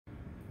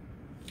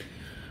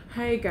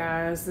Hey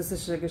guys, this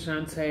is Sugar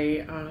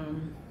Shantae.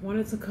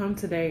 Wanted to come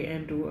today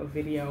and do a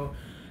video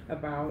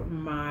about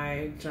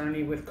my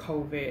journey with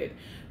COVID.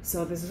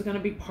 So this is going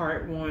to be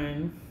part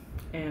one,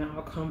 and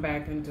I'll come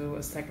back and do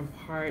a second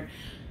part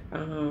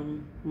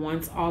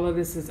once all of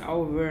this is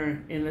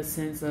over, in the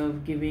sense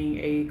of giving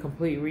a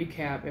complete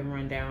recap and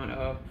rundown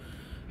of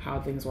how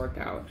things worked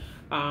out.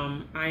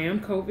 I am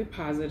COVID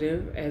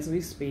positive as we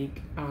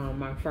speak.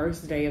 My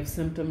first day of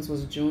symptoms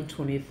was June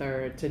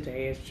 23rd.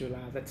 Today is July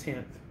the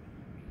 10th.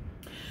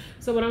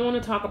 So what I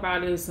want to talk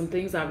about is some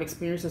things I've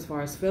experienced as far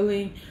as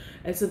feeling,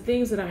 and some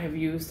things that I have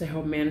used to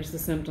help manage the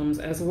symptoms,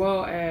 as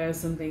well as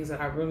some things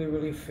that I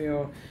really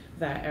feel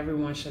that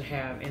everyone should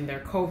have in their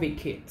COVID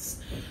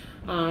kits.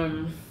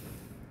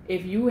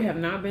 If you have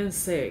not been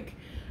sick,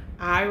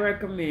 I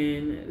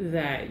recommend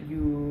that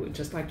you,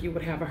 just like you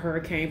would have a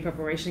hurricane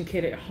preparation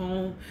kit at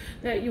home,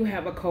 that you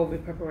have a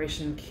COVID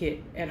preparation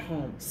kit at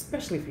home,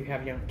 especially if you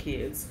have young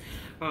kids.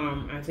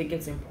 I think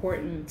it's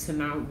important to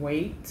not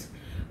wait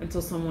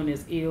until someone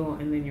is ill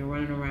and then you're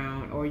running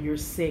around, or you're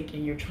sick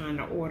and you're trying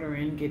to order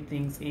and get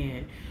things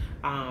in.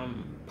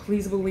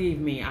 Please believe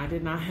me, I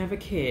did not have a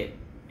kit,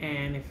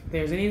 and if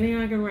there's anything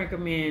I can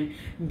recommend,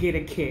 get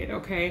a kit,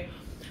 okay?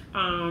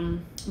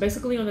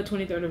 Basically on the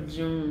 23rd of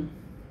June,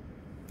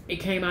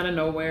 it came out of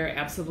nowhere,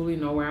 absolutely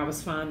nowhere. I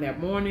was fine that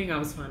morning, I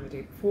was fine the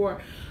day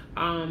before.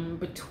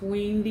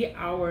 Between the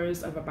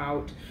hours of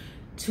about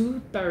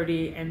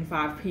 2:30 and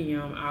 5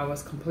 p.m. I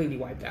was completely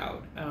wiped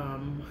out.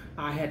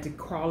 I had to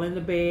crawl in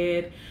the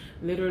bed.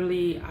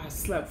 Literally, I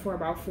slept for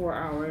about 4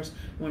 hours.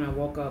 When I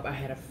woke up, I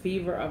had a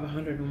fever of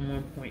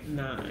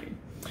 101.9.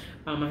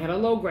 I had a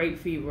low-grade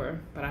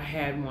fever, but I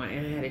had one,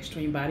 and I had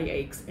extreme body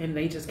aches, and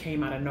they just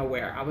came out of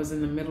nowhere. I was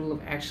in the middle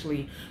of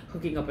actually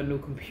hooking up a new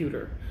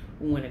computer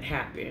when it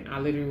happened. I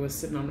literally was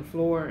sitting on the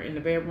floor in the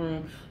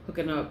bedroom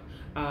hooking up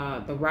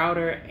the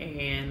router,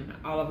 and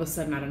all of a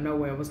sudden out of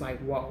nowhere it was like,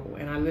 whoa,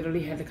 and I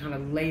literally had to kind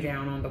of lay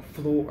down on the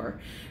floor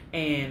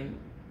and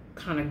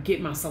kind of get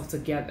myself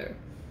together.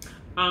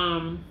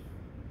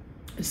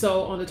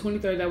 So on the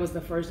 23rd, that was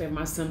the first day of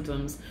my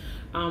symptoms.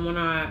 When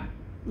I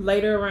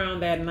later around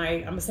that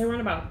night, I'm gonna say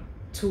around about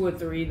 2 or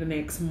 3 the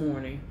next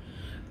morning,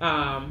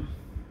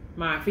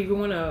 my fever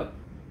went up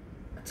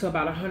to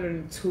about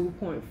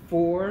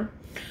 102.4.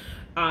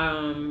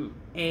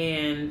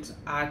 And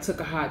I took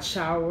a hot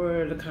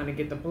shower to kind of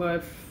get the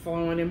blood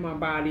flowing in my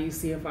body,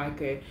 see if I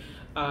could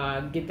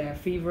get that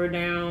fever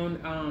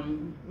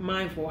down.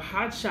 Mindful,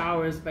 hot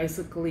showers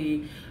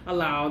basically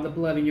allow the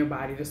blood in your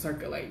body to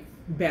circulate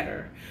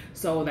better.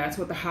 So that's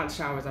what the hot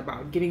shower is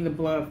about, getting the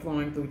blood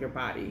flowing through your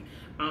body.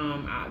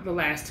 The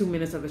last 2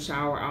 minutes of the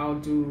shower, I'll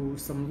do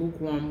some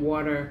lukewarm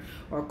water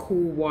or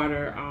cool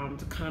water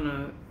to kind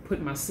of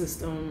put my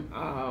system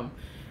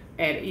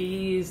at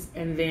ease,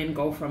 and then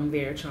go from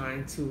there,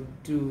 trying to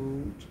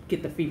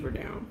get the fever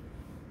down.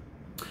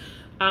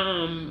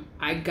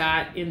 I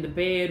got in the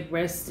bed,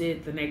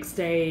 rested. The next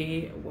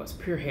day was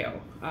pure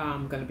hell.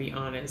 I'm gonna be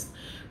honest.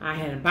 I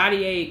had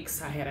body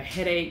aches, I had a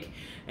headache,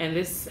 and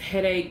this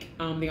headache,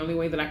 the only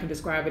way that I can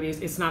describe it is,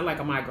 it's not like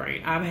a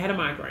migraine. I've had a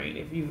migraine.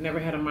 If you've never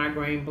had a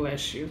migraine,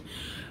 bless you.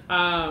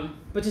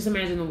 But just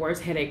imagine the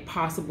worst headache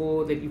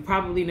possible that you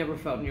probably never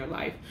felt in your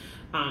life.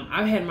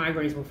 I've had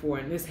migraines before,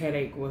 and this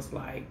headache was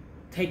like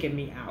taking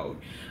me out.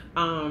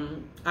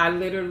 I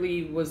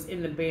literally was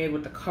in the bed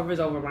with the covers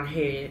over my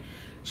head,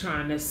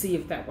 trying to see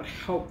if that would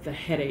help the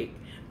headache.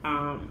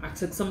 I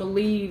took some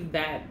Aleve.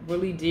 That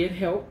really did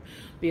help.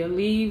 The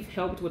Aleve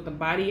helped with the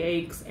body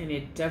aches, and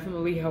it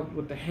definitely helped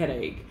with the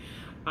headache.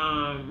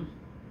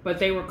 But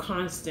they were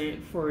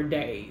constant for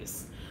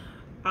days.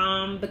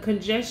 The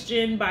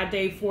congestion, by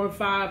day 4 or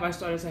 5, I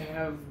started to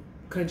have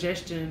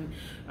congestion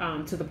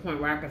to the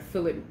point where I could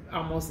feel it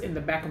almost in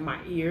the back of my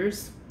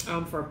ears.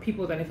 For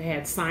people that have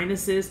had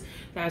sinuses,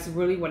 that's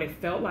really what it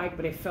felt like,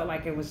 but it felt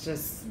like it was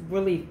just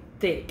really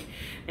thick.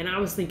 And I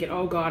was thinking,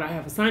 oh God, I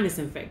have a sinus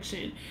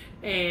infection.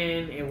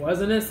 And it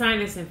wasn't a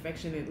sinus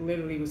infection, it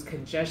literally was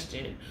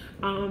congestion.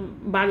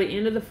 By the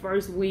end of the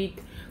first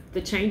week, the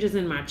changes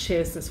in my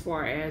chest, as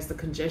far as the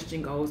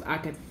congestion goes, I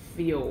could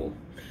feel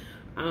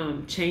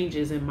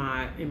changes in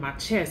my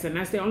chest, and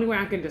that's the only way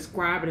I can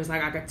describe it. It's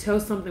like I could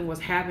tell something was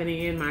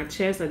happening in my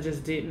chest, I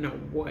just didn't know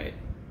what.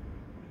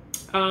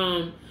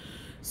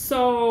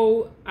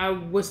 So I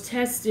was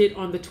tested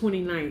on the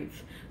 29th.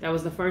 That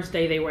was the first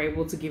day they were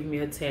able to give me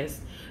a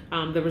test.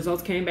 The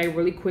results came back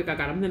really quick. I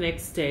got them the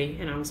next day,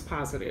 and I was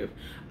positive.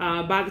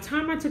 By the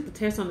time I took the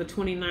test on the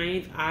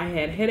 29th, I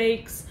had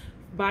headaches,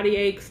 body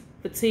aches,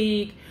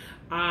 fatigue.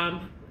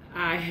 I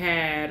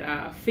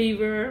had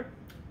fever.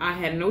 I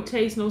had no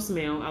taste, no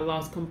smell. I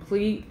lost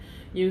complete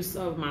use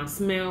of my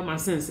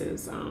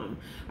senses.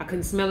 I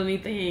couldn't smell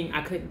anything.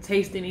 I couldn't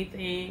taste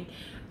anything.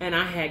 And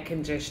I had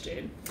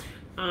congestion.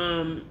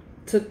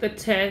 Took the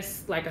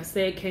test, like I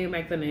said, came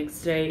back the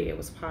next day. It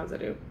was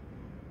positive.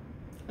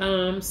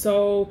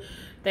 So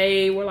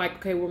they were like,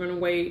 okay, we're going to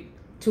wait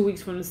 2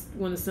 weeks from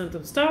when the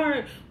symptoms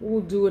start. We'll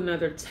do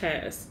another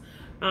test.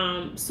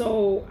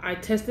 So I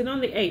tested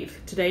on the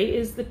 8th. Today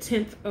is the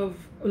 10th of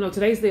no,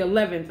 today's the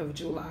 11th of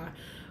July.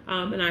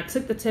 And I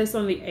took the test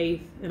on the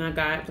 8th, and I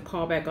got the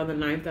call back on the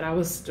 9th that I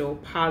was still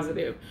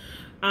positive.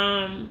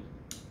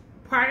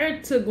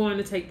 Prior to going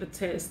to take the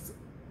test,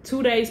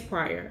 2 days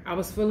prior, I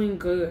was feeling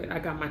good. I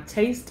got my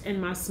taste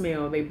and my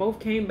smell. They both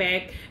came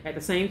back at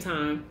the same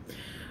time.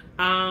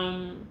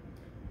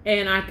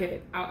 And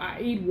I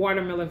eat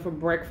watermelon for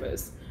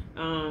breakfast.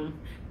 I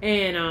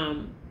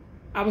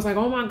was like,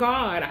 oh my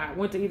God, I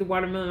went to eat the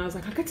watermelon. I was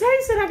like, I could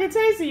taste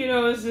it. You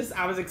know, it's just,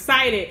 I was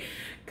excited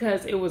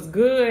because it was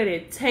good.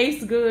 It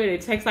tastes good.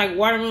 It tastes like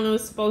watermelon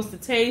was supposed to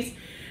taste.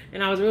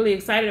 And I was really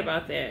excited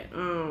about that.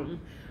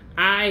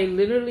 I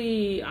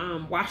literally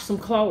washed some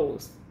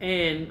clothes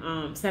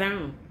and sat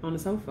down on the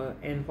sofa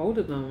and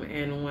folded them.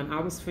 And when I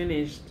was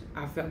finished,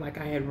 I felt like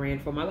I had ran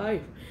for my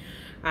life.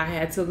 I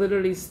had to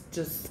literally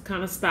just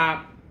kind of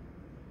stop.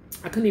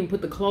 I couldn't even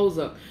put the clothes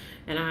up.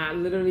 And I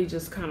literally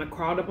just kind of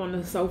crawled up on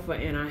the sofa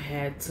and I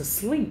had to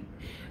sleep.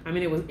 I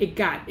mean, it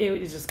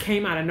just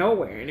came out of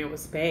nowhere and it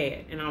was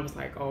bad. And I was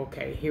like,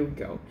 okay, here we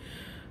go.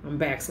 I'm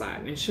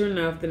backsliding. And sure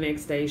enough, the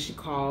next day she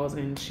calls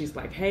and she's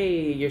like,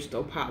 hey, you're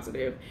still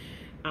positive.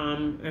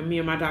 And me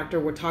and my doctor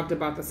were talked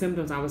about the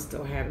symptoms I was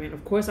still having.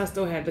 Of course, I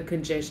still had the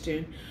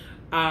congestion,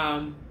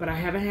 but I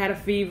haven't had a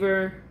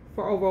fever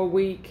for over a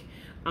week.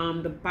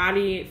 The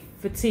body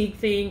fatigue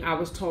thing, I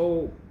was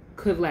told,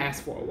 could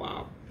last for a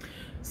while.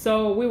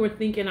 So we were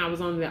thinking I was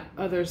on the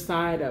other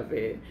side of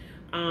it.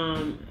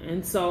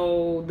 And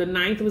so the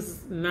 9th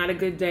was not a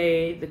good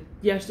day.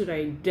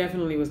 Yesterday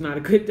definitely was not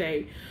a good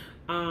day.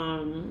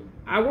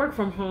 I worked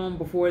from home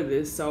before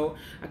this, so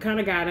I kind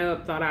of got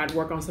up, thought I'd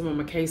work on some of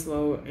my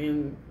caseload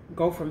and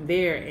go from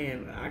there,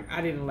 and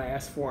I didn't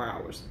last 4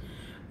 hours.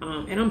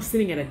 And I'm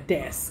sitting at a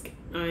desk,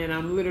 and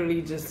I'm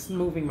literally just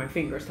moving my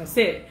fingers. That's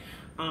it.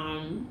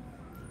 And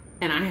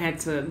I had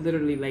to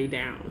literally lay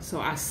down. So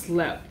I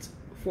slept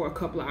for a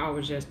couple of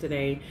hours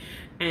yesterday,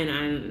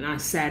 and I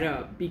sat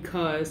up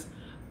because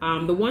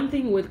the one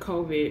thing with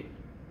COVID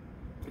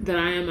that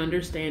I am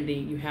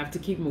understanding, you have to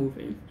keep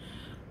moving.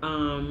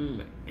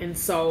 And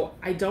so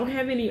I don't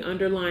have any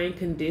underlying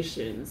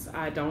conditions.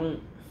 I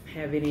don't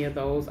have any of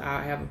those.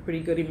 I have a pretty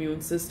good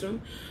immune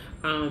system.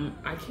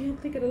 I can't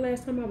think of the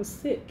last time I was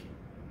sick.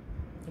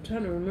 I'm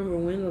trying to remember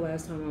when the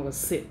last time I was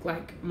sick.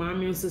 Like, my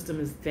immune system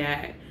is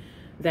that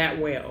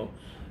well.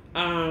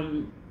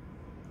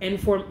 And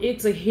for it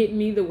to hit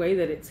me the way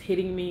that it's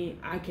hitting me,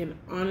 I can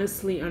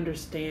honestly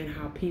understand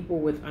how people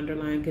with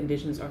underlying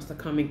conditions are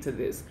succumbing to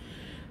this.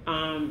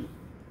 And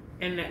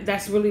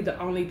that's really the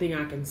only thing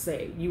I can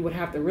say. You would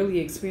have to really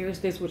experience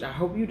this, which I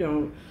hope you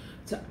don't,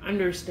 to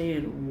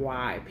understand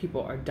why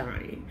people are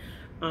dying.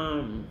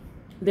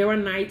 There were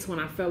nights when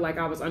I felt like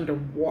I was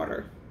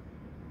underwater.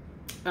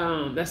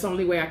 That's the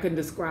only way I can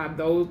describe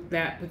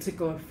that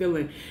particular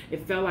feeling.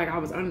 It felt like I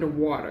was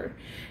underwater,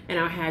 and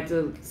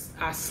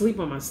I sleep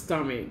on my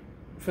stomach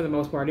for the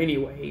most part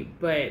anyway,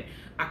 but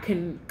I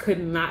could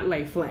not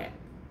lay flat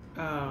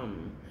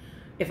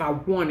if I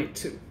wanted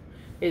to.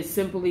 It's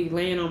simply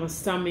laying on my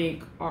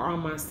stomach or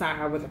on my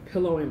side with a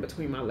pillow in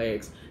between my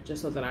legs,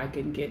 just so that I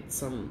can get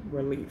some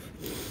relief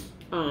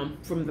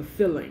from the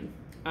feeling.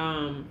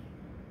 And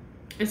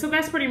so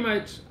that's pretty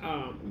much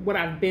what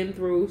I've been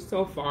through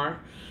so far.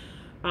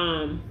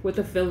 With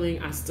the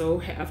feeling, I still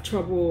have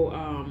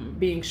trouble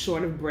being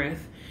short of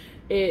breath.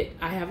 I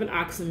have an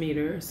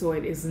oximeter, so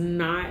it is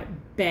not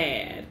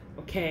bad,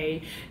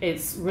 okay?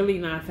 It's really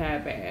not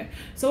that bad.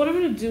 So what I'm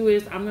going to do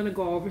is I'm going to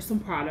go over some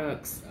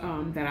products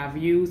that I've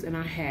used and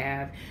I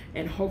have,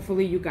 and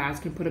hopefully you guys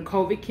can put a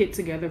COVID kit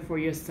together for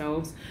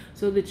yourselves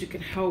so that you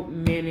can help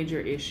manage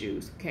your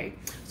issues, okay?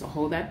 So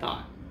hold that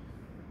thought.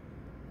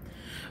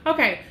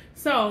 Okay,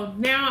 so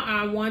now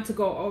I want to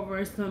go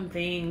over some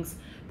things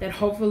that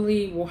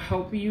hopefully will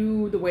help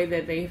you the way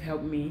that they've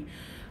helped me.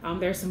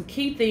 There's some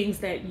key things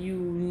that you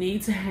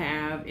need to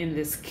have in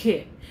this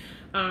kit.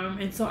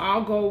 And so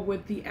I'll go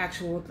with the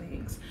actual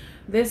things.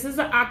 This is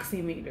an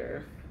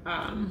oximeter.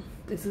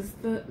 This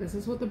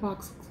is what the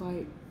box looks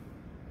like.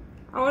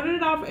 I ordered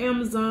it off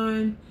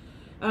Amazon.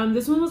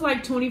 This one was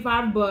like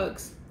 25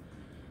 bucks.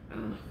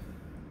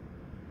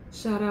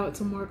 Shout out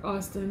to Mark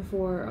Austin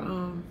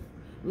for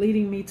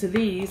leading me to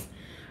these.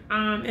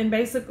 And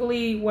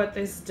basically what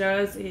this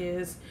does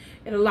is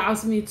it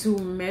allows me to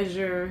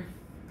measure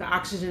the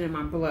oxygen in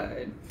my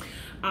blood.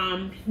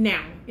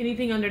 Now,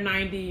 anything under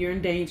 90, you're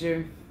in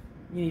danger.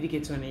 You need to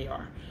get to an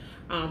ER.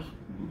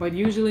 But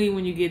usually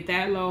when you get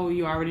that low,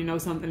 you already know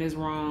something is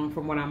wrong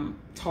from what I'm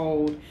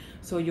told.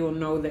 So you'll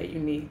know that you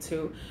need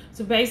to.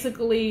 So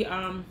basically,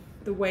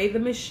 the way the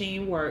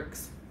machine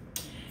works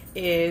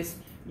is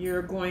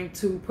you're going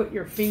to put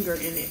your finger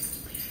in it.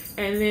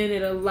 And then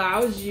it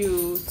allows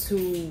you to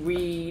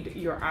read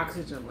your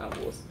oxygen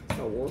levels.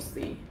 So we'll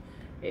see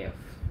if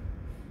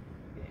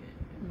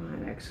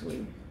mine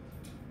actually,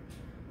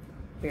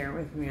 bear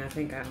with me. I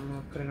think I'm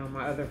gonna put it on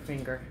my other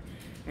finger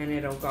and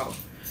it'll go.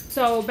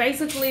 So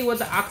basically what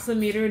the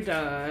oximeter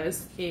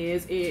does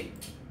is it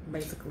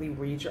basically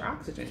reads your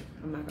oxygen.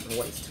 I'm not gonna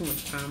waste too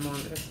much time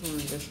on this one.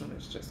 This one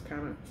is just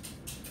kind of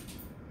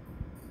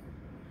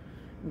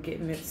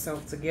getting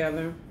itself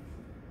together.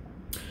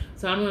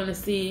 So I'm going to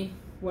see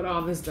what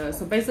all this does.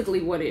 So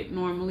basically what it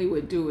normally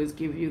would do is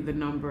give you the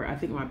number. I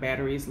think my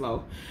battery is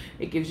low.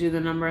 It gives you the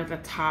number at the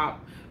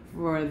top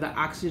for the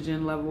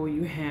oxygen level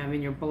you have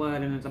in your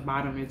blood, and at the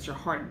bottom it's your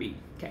heartbeat.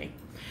 Okay,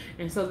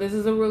 and so this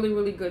is a really,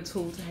 really good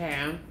tool to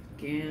have.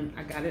 Again,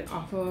 I got it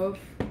off of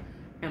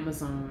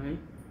Amazon.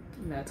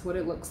 That's what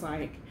it looks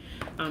like.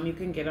 You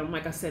can get them,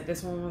 like I said,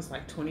 this one was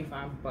like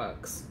 25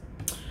 bucks.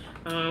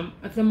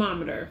 A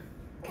thermometer.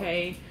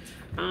 Okay,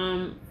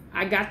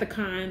 I got the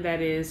kind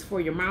that is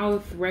for your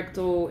mouth,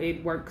 rectal.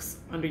 It works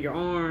under your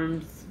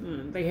arms.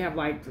 They have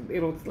like,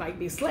 it'll like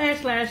be /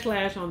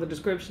 on the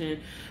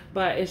description,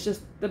 but it's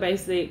just the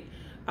basic.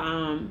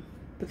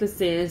 But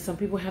this is, some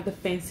people have the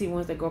fancy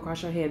ones that go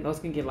across your head. Those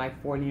can get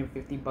like 40 and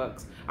 50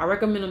 bucks. I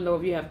recommend them though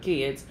if you have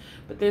kids.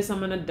 But this,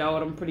 I'm an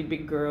adult, I'm a pretty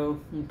big girl.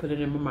 You put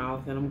it in my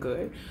mouth and I'm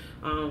good.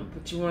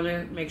 But you want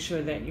to make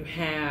sure that you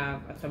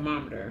have a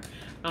thermometer.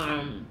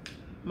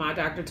 My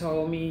doctor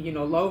told me, you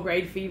know,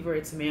 low-grade fever,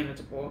 it's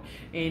manageable.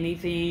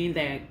 Anything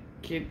that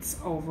gets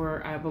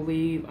over, I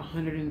believe,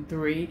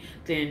 103,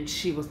 then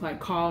she was like,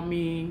 call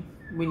me.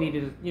 We need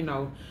to, you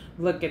know,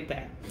 look at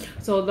that.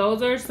 So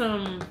those are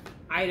some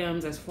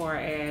items as far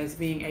as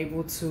being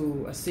able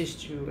to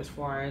assist you as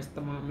far as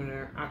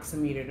thermometer,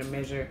 oximeter to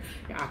measure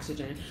your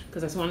oxygen.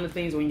 Because that's one of the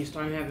things when you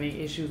start having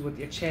issues with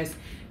your chest,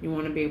 you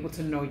want to be able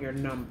to know your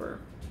number.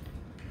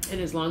 And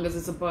as long as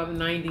it's above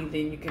 90,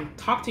 then you can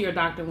talk to your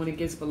doctor. When it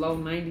gets below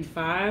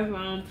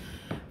 95,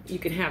 you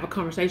can have a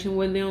conversation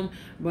with them.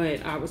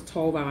 But I was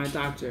told by my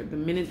doctor, the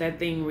minute that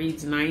thing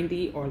reads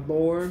 90 or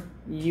lower,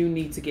 you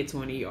need to get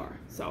to an ER.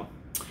 So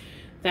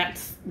that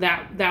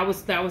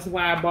was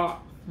why I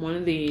bought one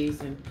of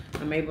these, and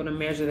I'm able to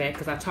measure that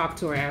because I talked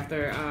to her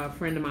after a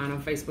friend of mine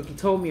on Facebook. He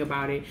told me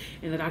about it,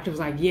 and the doctor was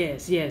like,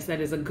 yes, that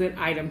is a good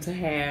item to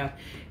have.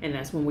 And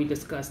that's when we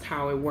discussed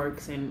how it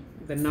works and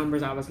the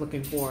numbers I was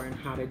looking for and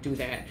how to do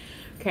that.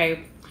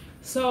 Okay,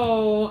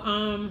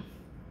 so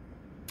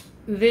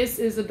this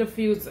is a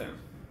diffuser.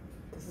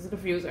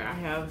 I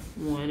have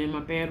one in my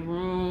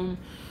bedroom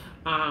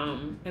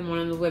and one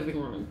in the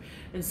living room.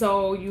 And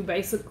so you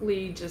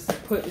basically just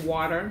put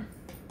water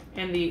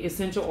and the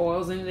essential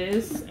oils in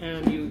this,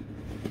 and you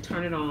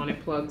turn it on.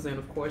 It plugs in,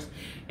 of course,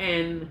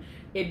 and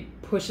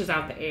it pushes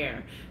out the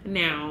air.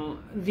 Now,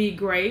 the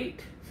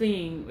great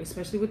thing,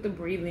 especially with the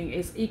breathing,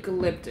 is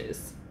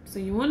eucalyptus. So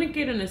you want to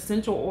get an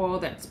essential oil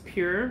that's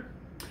pure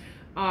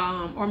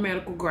or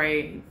medical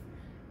grade.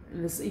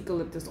 And this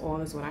eucalyptus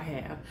oil is what I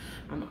have.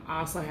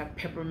 I also have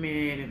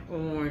peppermint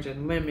and orange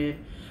and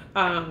lemon.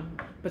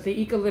 But the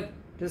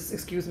eucalyptus,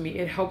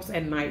 it helps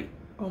at night.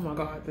 Oh my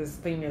God, this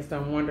thing has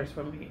done wonders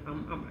for me.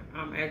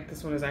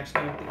 This one is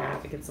actually empty. I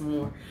have to get some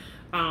more.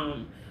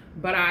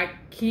 But I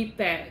keep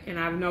that, and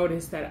I've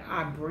noticed that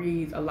I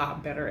breathe a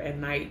lot better at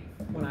night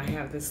when I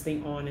have this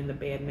thing on in the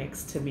bed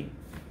next to me.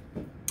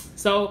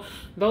 So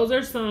those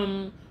are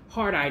some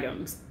hard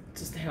items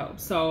just to help.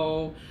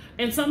 So,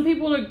 and some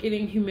people are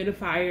getting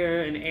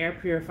humidifier and air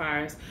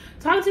purifiers.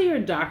 Talk to your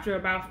doctor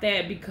about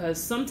that,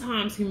 because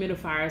sometimes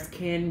humidifiers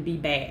can be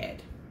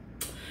bad.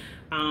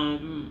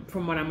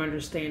 From what I'm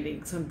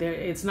understanding,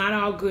 it's not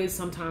all good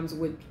sometimes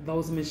with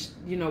those,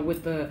 you know,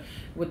 with the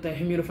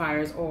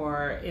humidifiers,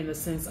 or in the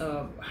sense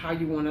of how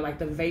you want to, like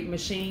the vape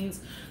machines.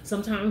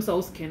 Sometimes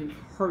those can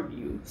hurt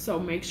you. So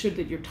make sure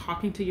that you're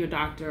talking to your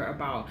doctor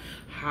about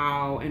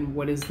how and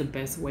what is the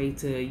best way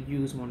to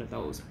use one of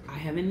those. I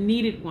haven't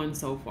needed one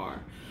so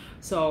far.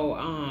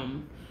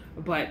 So,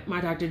 but my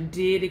doctor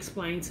did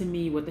explain to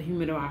me what the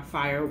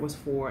humidifier was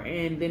for.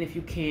 And then if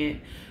you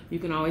can't, you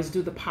can always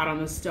do the pot on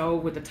the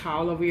stove with a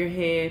towel over your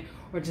head,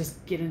 or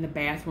just get in the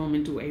bathroom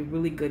and do a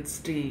really good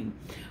steam.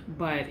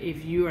 But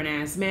if you're an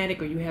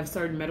asthmatic or you have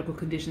certain medical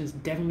conditions,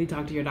 definitely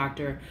talk to your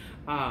doctor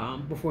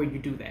before you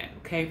do that,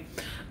 okay?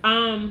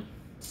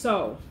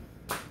 So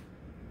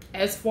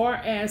as far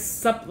as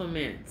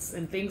supplements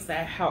and things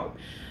that help,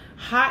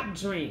 hot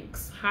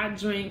drinks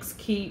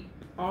keep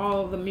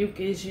all the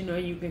mucus, you know,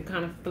 you can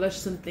kind of flush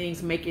some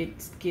things, make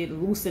it get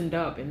loosened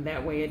up, and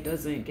that way it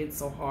doesn't get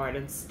so hard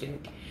and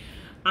stick.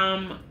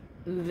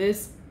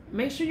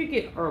 Make sure you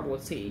get herbal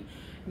tea.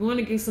 You want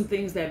to get some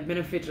things that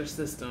benefit your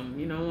system.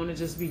 You don't want to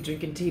just be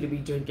drinking tea to be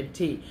drinking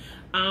tea.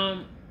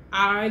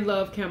 I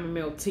love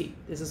chamomile tea.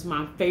 This is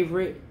my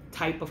favorite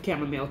type of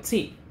chamomile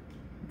tea.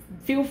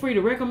 Feel free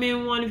to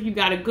recommend one if you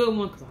got a good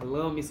one, because I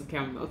love me some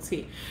chamomile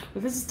tea.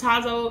 But this is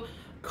Tazo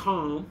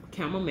Calm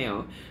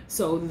chamomile.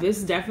 So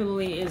this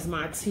definitely is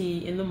my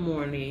tea in the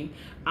morning.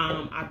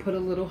 I put a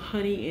little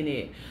honey in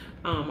it.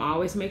 I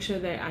always make sure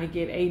that I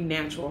get a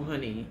natural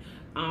honey.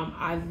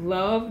 I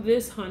love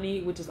this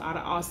honey, which is out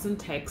of Austin,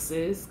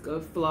 Texas.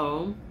 Good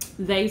flow.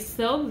 They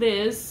sell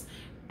this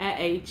at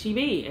HEB,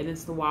 and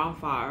it's the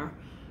Wildfire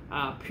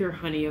pure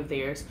honey of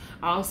theirs.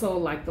 I also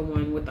like the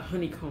one with the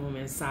honeycomb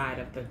inside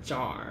of the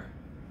jar.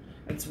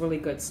 It's really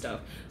good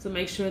stuff. So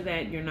make sure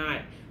that you're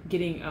not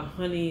getting a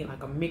honey,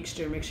 like a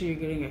mixture. Make sure you're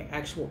getting an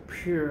actual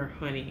pure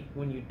honey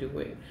when you do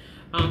it.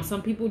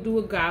 Some people do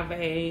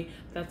agave.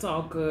 That's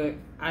all good.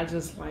 I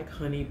just like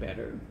honey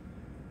better.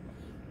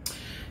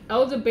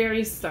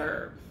 elderberry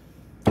syrup.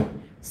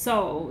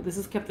 So this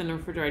is kept in the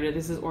refrigerator.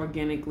 This is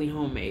organically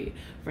homemade.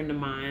 Friend of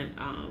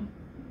mine,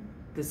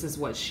 this is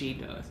what she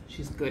does.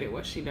 She's good at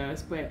what she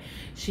does, but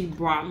she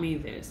brought me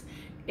this.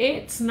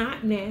 It's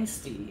not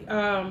nasty.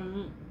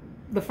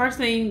 The first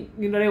thing,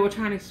 you know,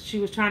 she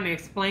was trying to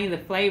explain the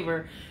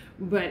flavor,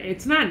 but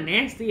it's not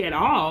nasty at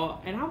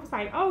all. And I was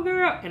like, oh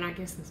girl. And I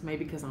guess it's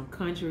maybe because I'm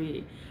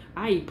country.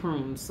 I eat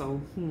prunes,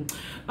 so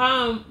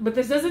but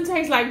this doesn't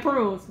taste like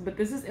prunes. But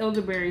this is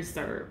elderberry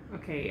syrup,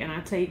 okay? And I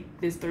take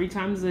this 3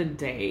 times a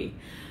day.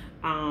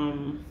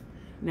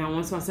 Now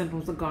once my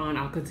symptoms are gone,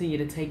 I'll continue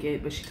to take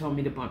it, but she told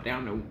me to bump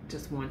down to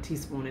just 1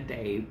 teaspoon a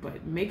day.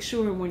 But make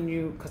sure when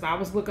you, because I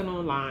was looking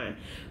online,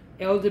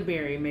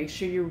 elderberry, make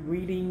sure you're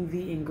reading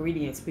the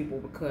ingredients, people,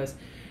 because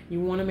you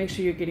want to make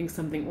sure you're getting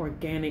something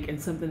organic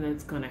and something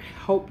that's going to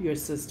help your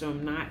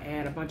system, not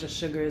add a bunch of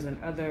sugars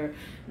and other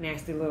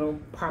nasty little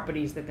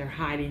properties that they're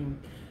hiding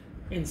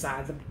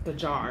inside the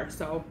jar.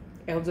 So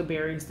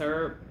elderberry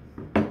syrup.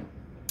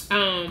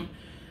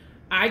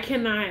 I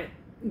cannot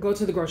go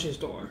to the grocery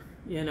store,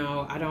 you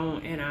know,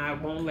 and I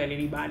won't let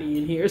anybody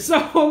in here.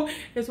 So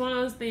it's one of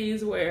those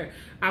things where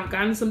I've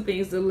gotten some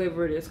things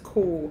delivered, it's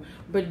cool,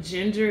 but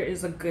ginger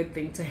is a good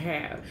thing to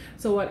have.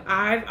 So what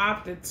I've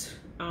opted to,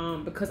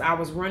 because I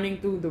was running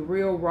through the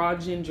real raw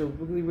ginger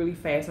really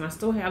fast, and I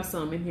still have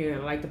some in here,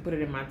 and I like to put it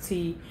in my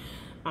tea,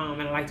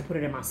 and I like to put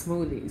it in my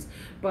smoothies,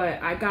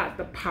 but I got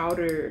the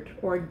powdered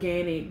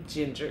organic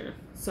ginger.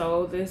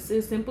 So this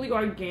is simply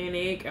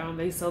organic.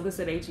 They sell this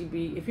at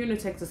H-E-B. If you're in the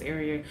Texas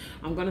area,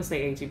 I'm gonna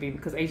say H-E-B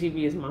because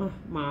H-E-B is my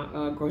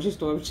grocery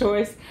store of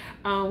choice.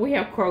 We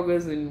have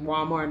Kroger's and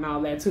Walmart and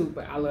all that too,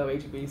 but I love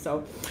H-E-B.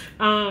 So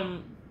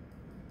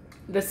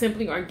the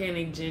Simply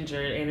Organic Ginger,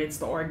 and it's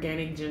the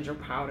organic ginger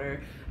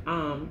powder,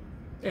 and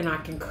I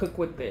can cook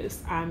with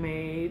this. I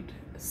made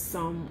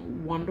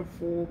some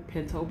wonderful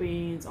pinto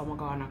beans. Oh my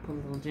god, and I put a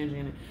little ginger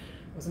in it.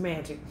 It was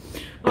magic.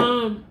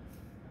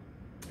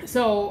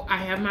 So I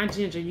have my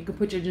ginger. You can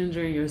put your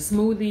ginger in your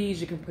smoothies,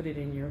 you can put it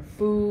in your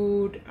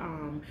food,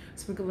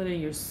 sprinkle it in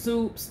your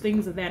soups,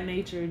 things of that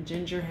nature.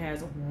 Ginger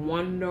has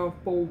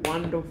wonderful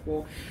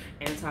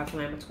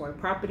anti-inflammatory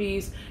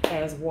properties,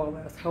 as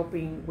well as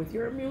helping with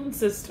your immune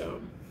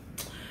system.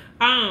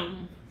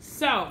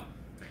 So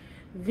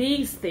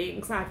these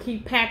things, I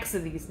keep packs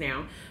of these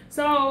now.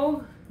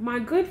 So my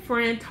good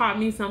friend taught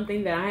me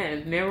something that I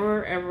had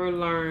never ever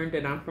learned,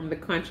 and I'm from the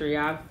country.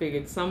 I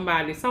figured some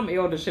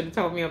elder should have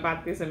told me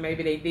about this, and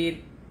maybe they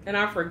did and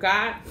I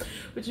forgot.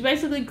 But you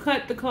basically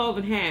cut the clove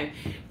in half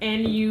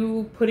and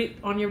you put it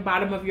on your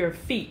bottom of your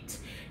feet.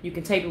 You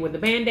can tape it with a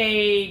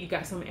Band-Aid. You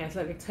got some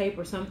athletic tape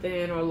or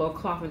something, or a little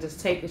cloth, and just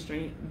tape the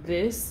string.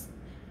 This,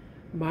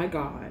 my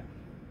God,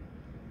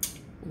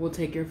 will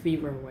take your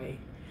fever away.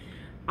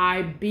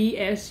 I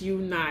BS you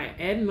not.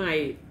 At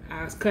night,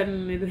 I was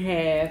cutting it in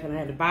half, and I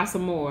had to buy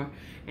some more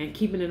and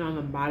keeping it on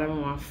the bottom of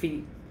my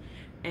feet.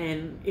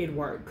 And it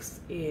works.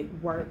 It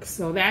works.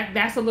 So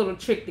that's a little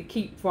trick to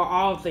keep for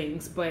all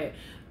things. But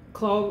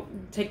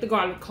take the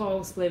garlic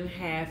clove, split in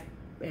half,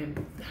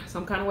 and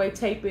some kind of way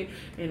tape it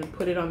and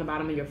put it on the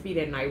bottom of your feet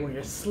at night when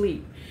you're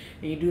asleep.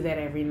 And you do that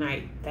every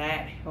night.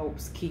 That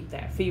helps keep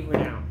that fever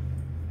down.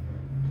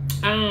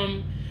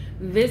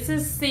 This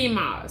is sea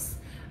moss.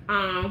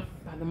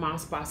 By the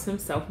Moss Boss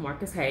himself,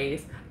 Marcus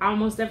Hayes. I'll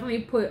most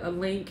definitely put a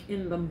link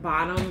in the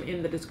bottom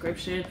in the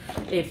description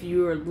if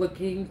you're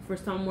looking for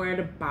somewhere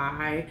to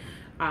buy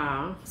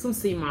some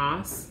sea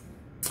moss.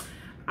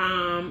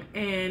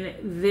 And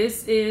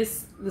this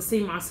is the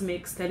sea moss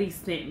mix that he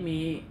sent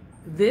me.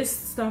 This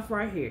stuff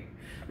right here.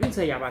 Let me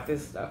tell y'all about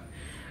this stuff.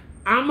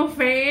 I'm a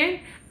fan.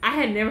 I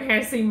had never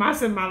had sea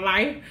moss in my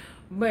life,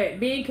 but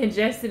being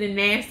congested and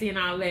nasty and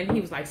all that, and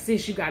he was like,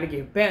 sis, you got to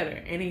get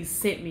better. And he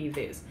sent me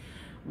this.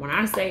 When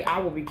I say I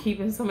will be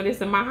keeping some of this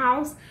in my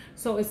house,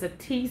 so it's a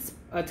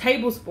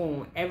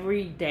tablespoon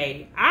every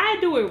day. I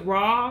do it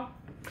raw.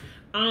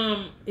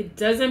 It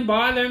doesn't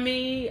bother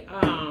me.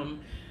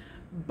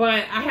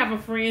 But I have a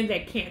friend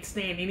that can't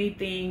stand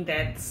anything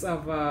that's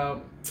of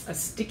a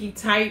sticky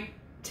type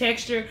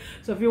texture.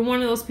 So if you're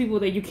one of those people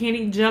that you can't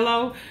eat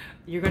Jell-O,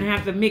 you're gonna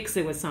have to mix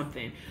it with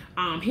something.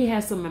 He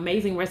has some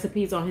amazing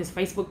recipes on his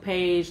Facebook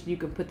page. You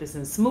can put this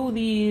in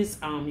smoothies.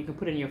 You can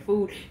put it in your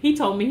food. He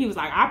told me, he was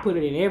like, I put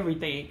it in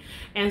everything.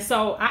 And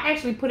so I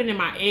actually put it in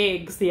my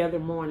eggs the other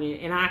morning,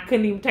 and I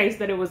couldn't even taste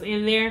that it was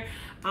in there,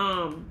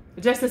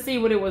 just to see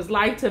what it was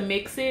like to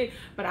mix it.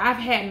 But I've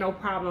had no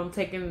problem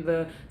taking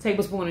the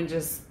tablespoon and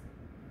just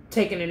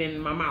taking it in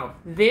my mouth.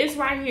 This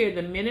right here,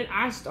 the minute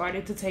I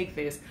started to take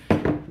this,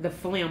 the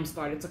phlegm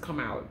started to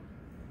come out.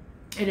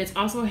 And it's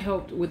also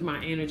helped with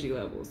my energy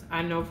levels.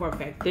 I know for a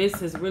fact this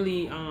has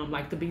really,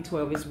 like the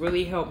B12, it's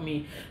really helped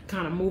me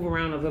kind of move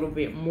around a little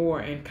bit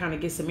more and kind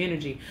of get some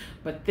energy.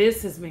 But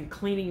this has been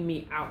cleaning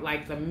me out.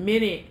 Like the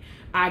minute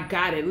I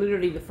got it,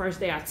 literally the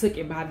first day I took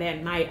it, by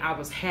that night I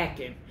was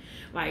hacking.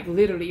 Like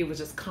literally it was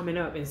just coming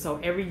up. And so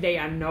every day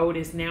I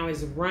noticed now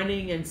is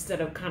running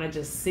instead of kind of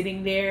just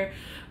sitting there.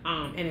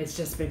 And it's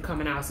just been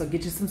coming out. So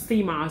get you some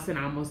sea moss, and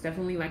I'll most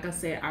definitely, like I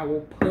said, I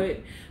will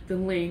put the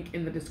link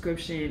in the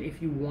description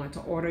if you want to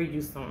order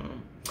you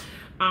some.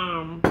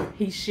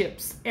 He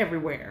ships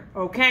everywhere,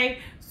 okay?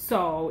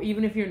 So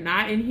even if you're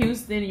not in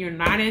Houston, you're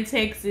not in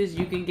Texas,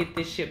 you can get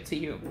this shipped to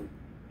you.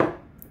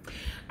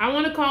 I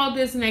want to call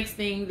this next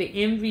thing the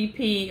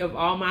MVP of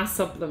all my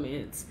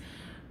supplements.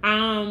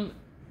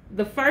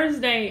 The first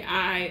day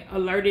I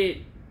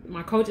alerted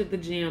my coach at the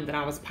gym that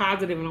I was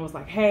positive, and I was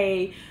like,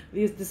 hey,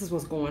 this is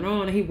what's going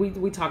on. And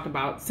we talked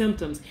about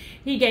symptoms.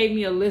 He gave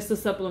me a list of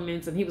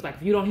supplements, and he was like,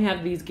 if you don't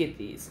have these, get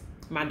these.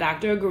 My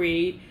doctor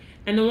agreed.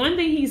 And the one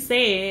thing he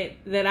said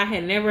that I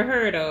had never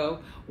heard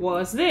of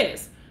was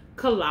this,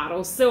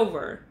 Colado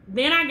Silver.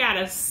 Then I got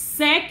a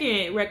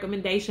second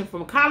recommendation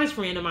from a college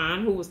friend of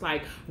mine who was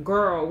like,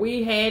 girl,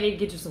 we had it,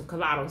 get you some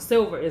Colado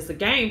Silver. It's a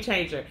game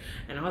changer.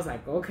 And I was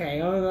like,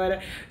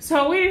 okay.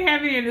 So we didn't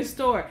have it in the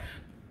store.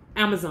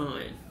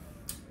 Amazon.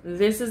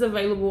 This is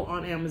available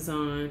on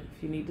Amazon.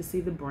 If you need to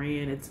see the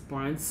brand, it's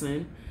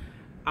Bronson.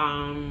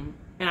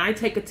 And I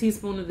take a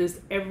teaspoon of this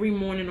every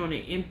morning on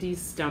an empty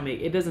stomach.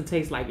 It doesn't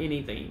taste like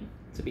anything,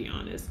 to be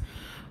honest.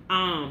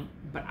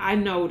 But I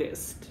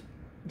noticed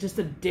just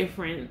a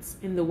difference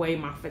in the way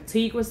my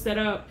fatigue was set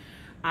up.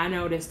 I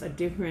noticed a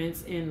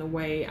difference in the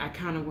way I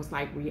kind of was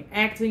like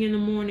reacting in the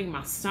morning.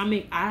 My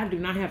stomach, I do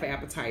not have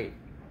appetite.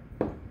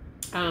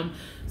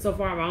 So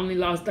far I've only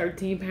lost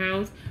 13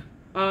 pounds.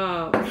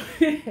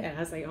 And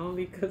I say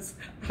only because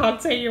I'll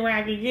tell you where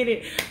I can get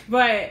it.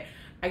 But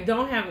I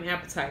don't have an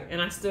appetite,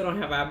 and I still don't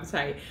have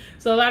appetite.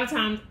 So a lot of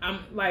times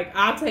I'm like,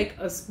 I'll take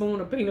a spoon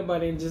of peanut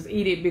butter and just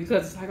eat it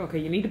because it's like, okay,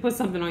 you need to put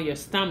something on your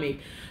stomach.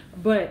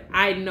 But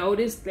I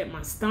noticed that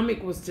my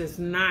stomach was just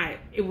not,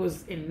 it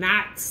was in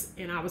knots,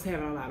 and I was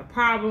having a lot of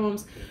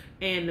problems.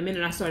 And the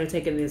minute I started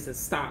taking this, it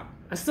stopped.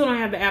 I still don't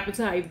have the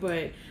appetite,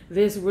 but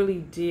this really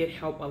did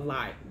help a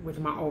lot with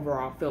my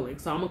overall feeling.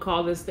 So I'm gonna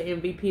call this the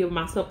MVP of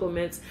my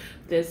supplements.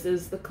 This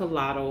is the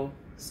Colado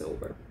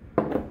Silver.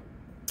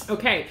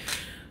 Okay.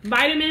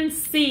 Vitamin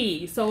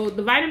C. So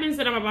the vitamins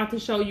that I'm about to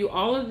show you,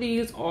 all of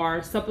these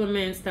are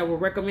supplements that were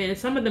recommended.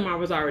 Some of them I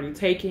was already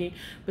taking,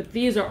 but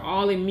these are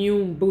all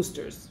immune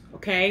boosters,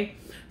 okay?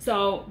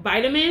 So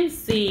vitamin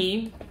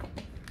C,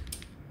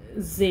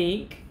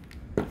 zinc,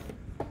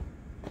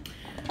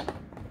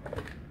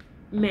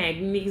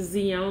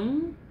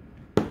 magnesium,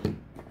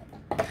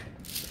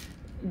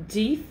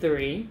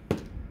 D3,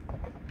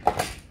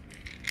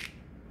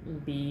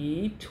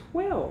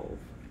 B12,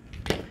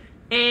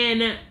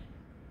 and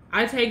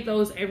I take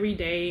those every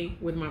day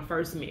with my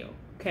first meal,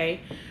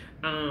 okay?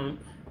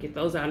 Get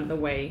those out of the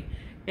way.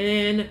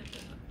 And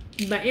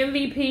the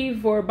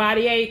MVP for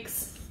body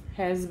aches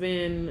has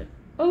been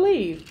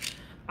Aleve.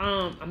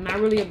 I'm not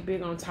really a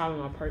big on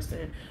Tylenol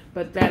person,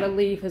 but that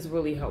Aleve has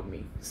really helped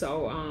me.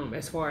 So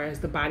as far as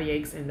the body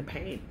aches and the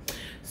pain.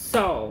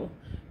 So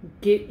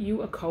get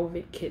you a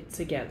COVID kit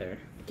together.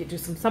 Get you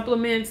some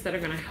supplements that are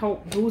gonna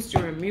help boost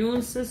your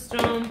immune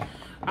system.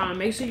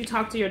 Make sure you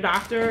talk to your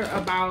doctor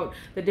about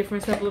the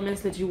different supplements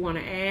that you want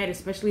to add,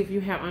 especially if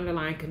you have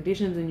underlying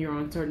conditions and you're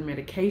on certain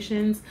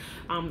medications.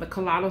 The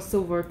Colado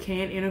Silver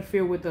can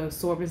interfere with the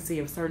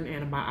absorbency of certain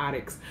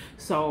antibiotics.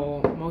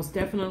 So most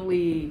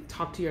definitely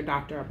talk to your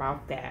doctor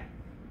about that.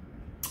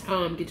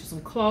 Get you some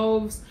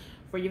cloves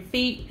for your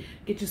feet.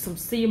 Get you some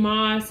sea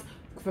moss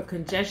for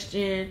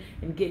congestion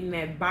and getting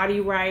that body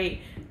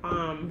right.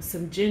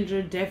 Some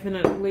ginger,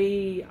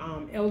 definitely.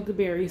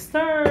 Elderberry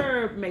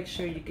syrup. Make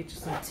sure you get you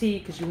some tea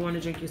because you want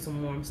to drink you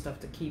some warm stuff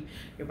to keep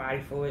your body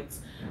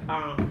fluids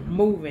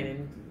moving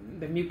and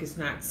the mucus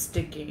not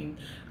sticking.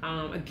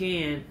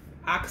 Again,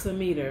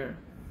 oximeter.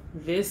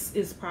 This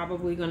is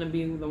probably going to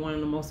be one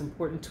of the most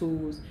important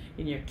tools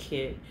in your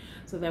kit,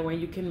 so that way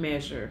you can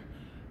measure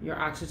your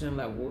oxygen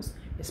levels,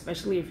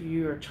 especially if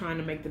you're trying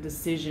to make the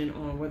decision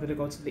on whether to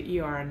go to the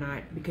ER or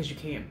not because you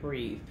can't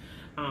breathe.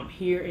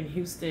 Here in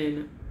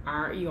Houston,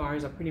 our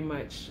ERs are pretty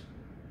much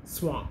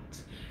swamped,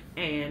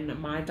 and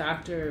my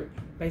doctor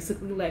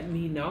basically let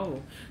me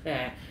know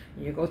that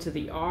you go to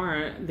the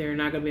ER, they're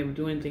not going to be able to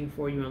do anything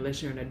for you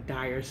unless you're in a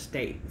dire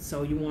state.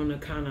 So you want to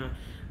kind of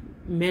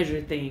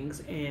measure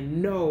things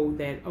and know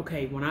that,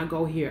 okay, when I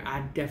go here,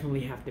 I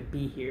definitely have to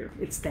be here.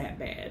 It's that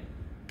bad.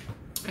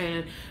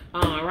 And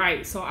all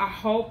right, so I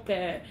hope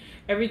that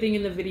everything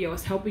in the video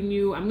is helping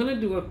you. I'm gonna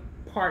do a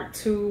part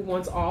 2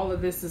 once all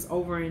of this is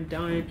over and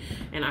done,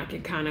 and I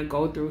can kind of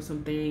go through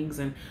some things,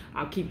 and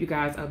I'll keep you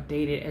guys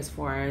updated as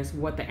far as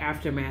what the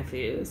aftermath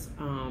is.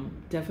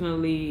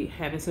 Definitely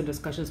having some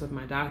discussions with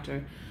my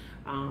doctor.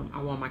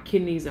 I want my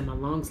kidneys and my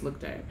lungs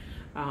looked at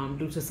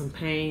due to some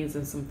pains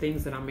and some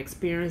things that I'm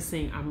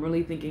experiencing. I'm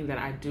really thinking that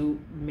I do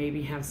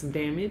maybe have some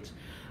damage.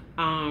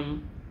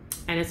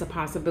 And it's a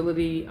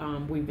possibility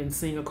we've been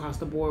seeing across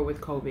the board with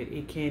COVID.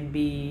 It can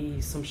be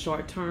some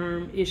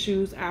short-term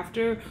issues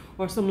after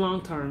or some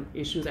long-term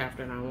issues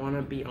after, and I want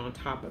to be on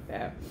top of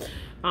that.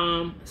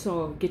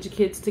 So get your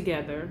kids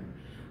together.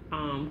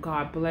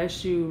 God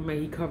bless you. May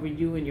he cover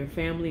you and your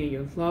family and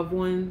your loved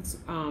ones.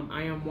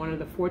 I am one of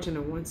the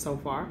fortunate ones so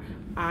far.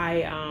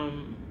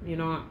 You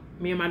know,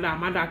 me and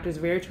my doctor is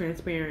very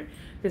transparent.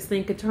 This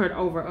thing could turn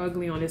over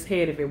ugly on its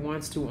head if it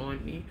wants to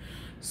on me.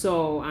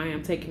 So I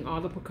am taking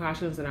all the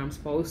precautions that I'm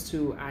supposed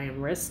to. I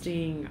am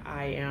resting.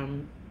 I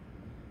am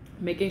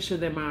making sure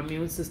that my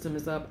immune system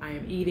is up. I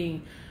am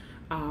eating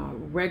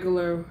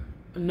regular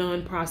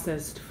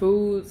non-processed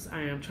foods.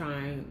 I am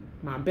trying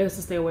my best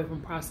to stay away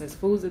from processed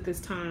foods at this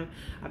time.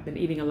 I've been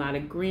eating a lot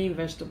of green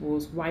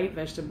vegetables, white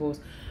vegetables.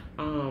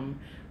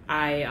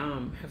 I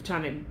have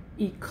trying to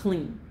eat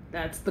clean.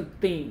 That's the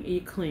thing,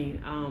 eat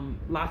clean.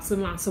 Lots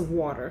and lots of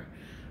water.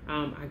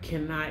 I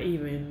cannot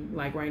even,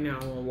 like right now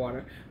I'm on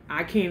water.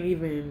 I can't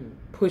even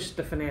push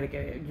the fanatic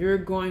at it. You're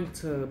going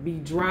to be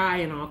dry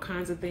and all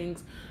kinds of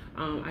things.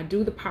 I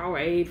do the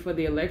Powerade for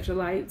the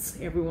electrolytes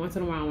every once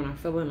in a while when I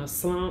feel in a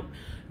slump.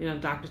 You know,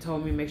 the doctor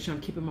told me make sure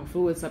I'm keeping my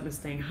fluids up and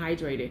staying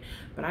hydrated.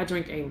 But I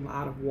drink a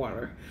lot of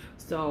water.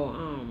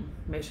 So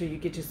make sure you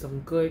get you some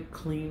good,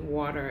 clean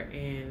water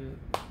and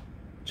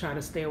try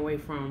to stay away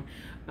from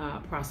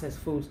processed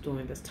foods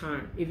during this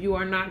time. If you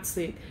are not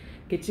sick,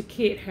 get your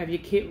kit. Have your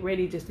kit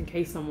ready just in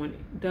case someone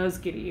does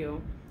get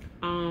ill.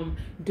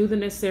 Do the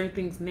necessary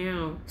things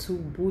now to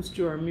boost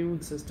your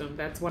immune system.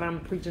 That's what I'm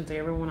preaching to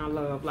everyone I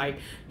love. Like,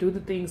 do the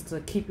things to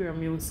keep your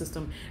immune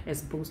system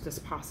as boosted as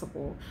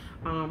possible.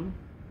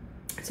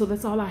 So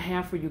that's all I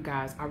have for you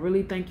guys. I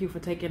really thank you for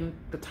taking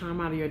the time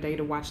out of your day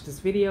to watch this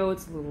video.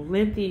 It's a little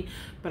lengthy,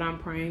 but I'm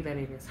praying that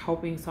it is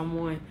helping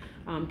someone.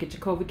 Get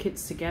your COVID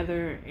kits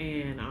together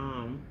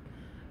and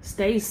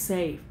stay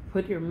safe.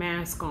 Put your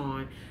mask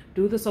on.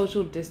 Do the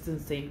social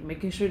distancing,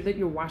 making sure that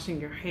you're washing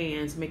your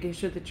hands, making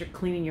sure that you're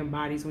cleaning your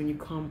bodies when you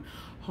come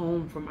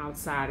home from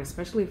outside,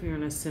 especially if you're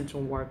an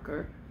essential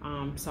worker.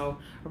 So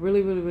I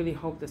really, really, really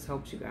hope this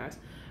helps you guys.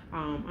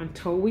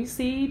 Until we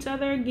see each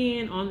other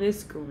again on this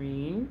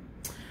screen,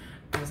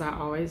 as I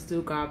always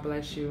do, God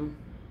bless you.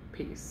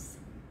 Peace.